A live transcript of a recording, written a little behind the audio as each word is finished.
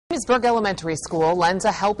Miamisburg Elementary School lends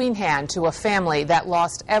a helping hand to a family that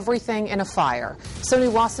lost everything in a fire.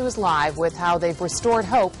 Sonu Wasu is live with how they've restored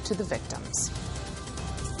hope to the victims.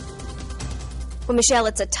 Well, Michelle,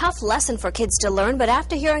 it's a tough lesson for kids to learn, but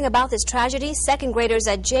after hearing about this tragedy, second graders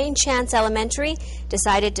at Jane Chance Elementary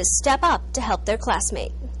decided to step up to help their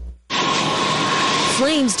classmate.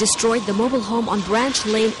 Flames destroyed the mobile home on Branch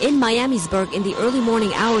Lane in Miamisburg in the early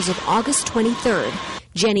morning hours of August 23rd.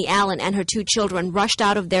 Jenny Allen and her two children rushed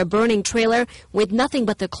out of their burning trailer with nothing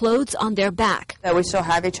but the clothes on their back. That we still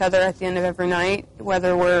have each other at the end of every night,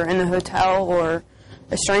 whether we're in a hotel or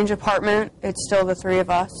a strange apartment, it's still the three of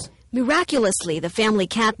us. Miraculously, the family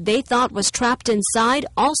cat they thought was trapped inside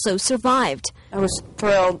also survived. I was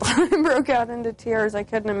thrilled. I broke out into tears. I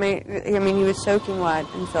couldn't have made, he was soaking wet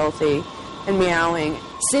and filthy and meowing.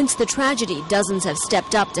 Since the tragedy, dozens have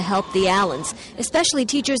stepped up to help the Allens, especially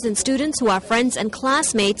teachers and students who are friends and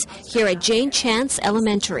classmates here at Jane Chance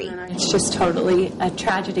Elementary. It's just totally a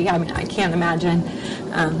tragedy. I can't imagine,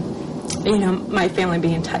 my family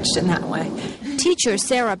being touched in that way. Teacher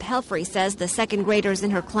Sarah Pelfrey says the second graders in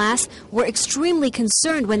her class were extremely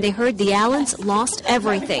concerned when they heard the Allens lost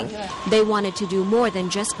everything. They wanted to do more than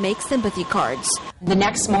just make sympathy cards. The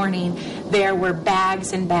next morning, there were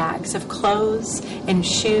bags and bags of clothes and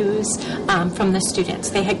shoes from the students.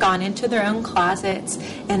 They had gone into their own closets,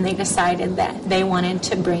 and they decided that they wanted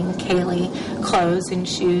to bring Kaylee clothes and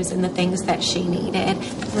shoes and the things that she needed.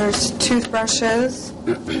 There's toothbrushes,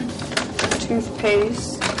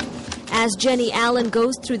 toothpaste. As Jenny Allen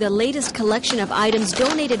goes through the latest collection of items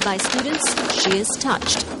donated by students, she is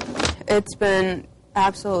touched. It's been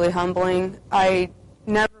absolutely humbling. I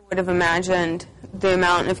never would have imagined the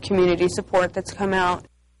amount of community support that's come out.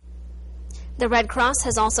 The Red Cross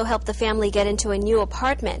has also helped the family get into a new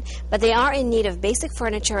apartment, but they are in need of basic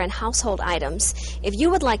furniture and household items. If you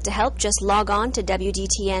would like to help, just log on to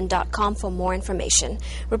WDTN.com for more information.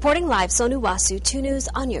 Reporting live, Sonu Wasu, 2 News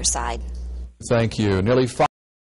on your side. Thank you. Nearly 5